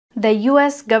the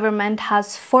US government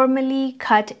has formally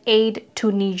cut aid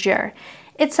to Niger.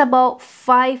 It's about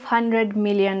 $500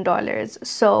 million.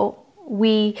 So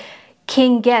we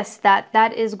can guess that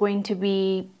that is going to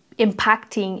be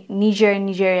impacting Niger and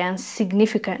Nigerians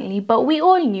significantly, but we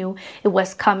all knew it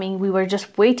was coming. We were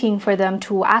just waiting for them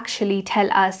to actually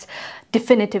tell us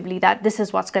definitively that this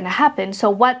is what's going to happen. So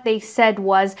what they said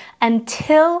was,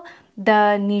 until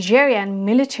the Nigerian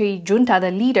military junta,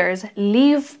 the leaders,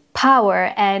 leave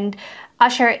power and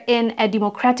usher in a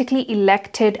democratically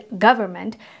elected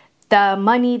government, the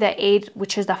money, the aid,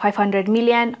 which is the 500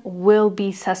 million, will be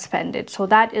suspended. So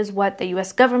that is what the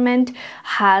US government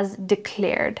has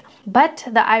declared. But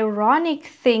the ironic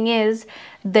thing is,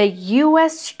 the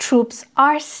US troops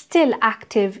are still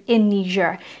active in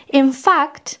Niger. In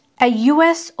fact, a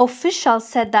US official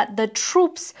said that the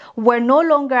troops were no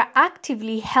longer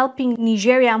actively helping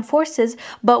Nigerian forces,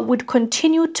 but would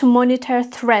continue to monitor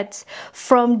threats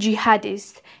from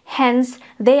jihadists. Hence,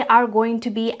 they are going to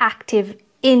be active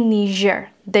in Niger,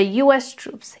 the US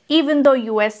troops. Even though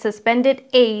US suspended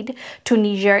aid to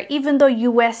Niger, even though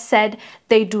US said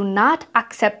they do not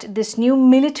accept this new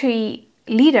military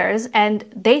leaders and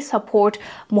they support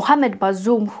Mohamed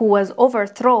Bazoum, who was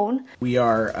overthrown. We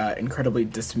are incredibly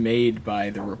dismayed by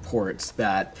the reports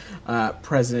that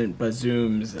President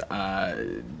Bazoum's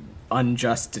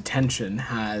unjust detention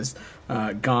has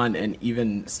gone an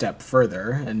even step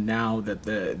further, and now that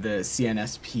the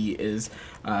CNSP is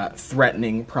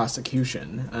threatening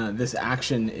prosecution. This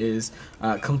action is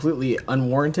completely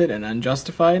unwarranted and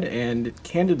unjustified, and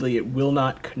candidly it will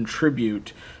not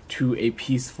contribute to a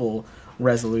peaceful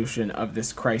resolution of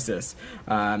this crisis.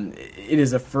 It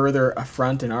is a further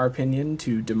affront, in our opinion,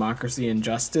 to democracy and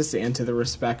justice and to the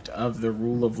respect of the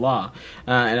rule of law.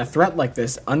 And a threat like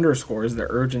this underscores the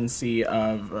urgency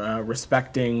of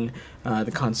respecting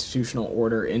the constitutional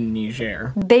order in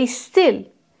Niger. They still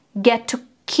get to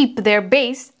keep their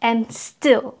base and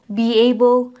still be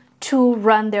able to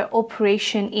run their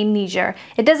operation in Niger.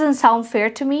 It doesn't sound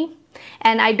fair to me.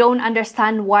 And I don't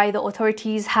understand why the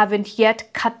authorities haven't yet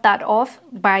cut that off.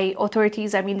 By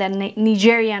authorities, I mean the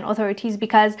Nigerian authorities,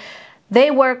 because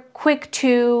they were quick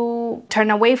to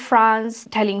turn away France,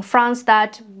 telling France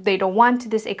that they don't want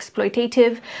this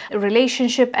exploitative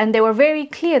relationship. And they were very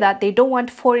clear that they don't want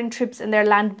foreign troops in their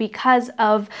land because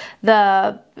of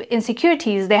the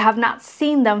insecurities. They have not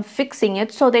seen them fixing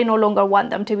it, so they no longer want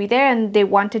them to be there and they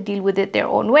want to deal with it their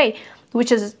own way,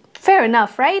 which is fair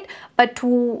enough, right? But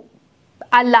to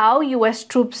allow US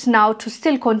troops now to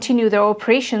still continue their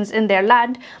operations in their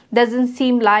land doesn't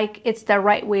seem like it's the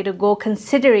right way to go,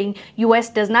 considering US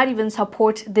does not even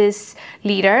support these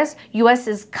leaders. US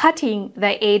is cutting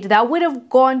the aid that would have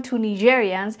gone to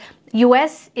Nigerians.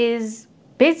 US is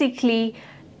basically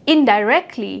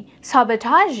indirectly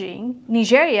sabotaging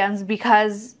Nigerians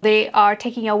because they are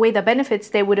taking away the benefits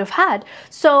they would have had.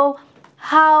 So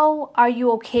how are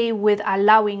you okay with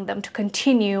allowing them to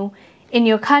continue in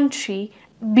your country?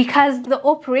 Because the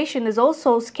operation is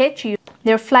also sketchy.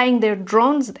 They're flying their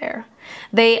drones there.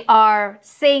 They are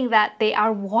saying that they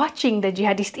are watching the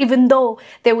jihadists, even though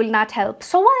they will not help.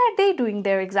 So what are they doing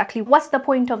there exactly? What's the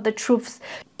point of the troops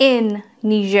in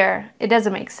Niger? It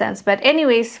doesn't make sense. But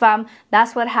anyways, fam,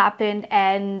 that's what happened,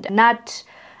 and not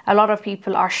a lot of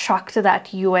people are shocked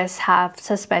that US have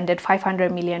suspended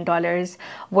 $500 million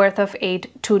worth of aid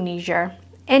to Niger.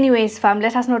 Anyways, fam,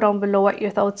 let us know down below what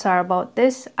your thoughts are about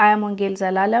this. I am Gail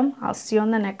Zalalam. I'll see you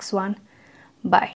on the next one. Bye.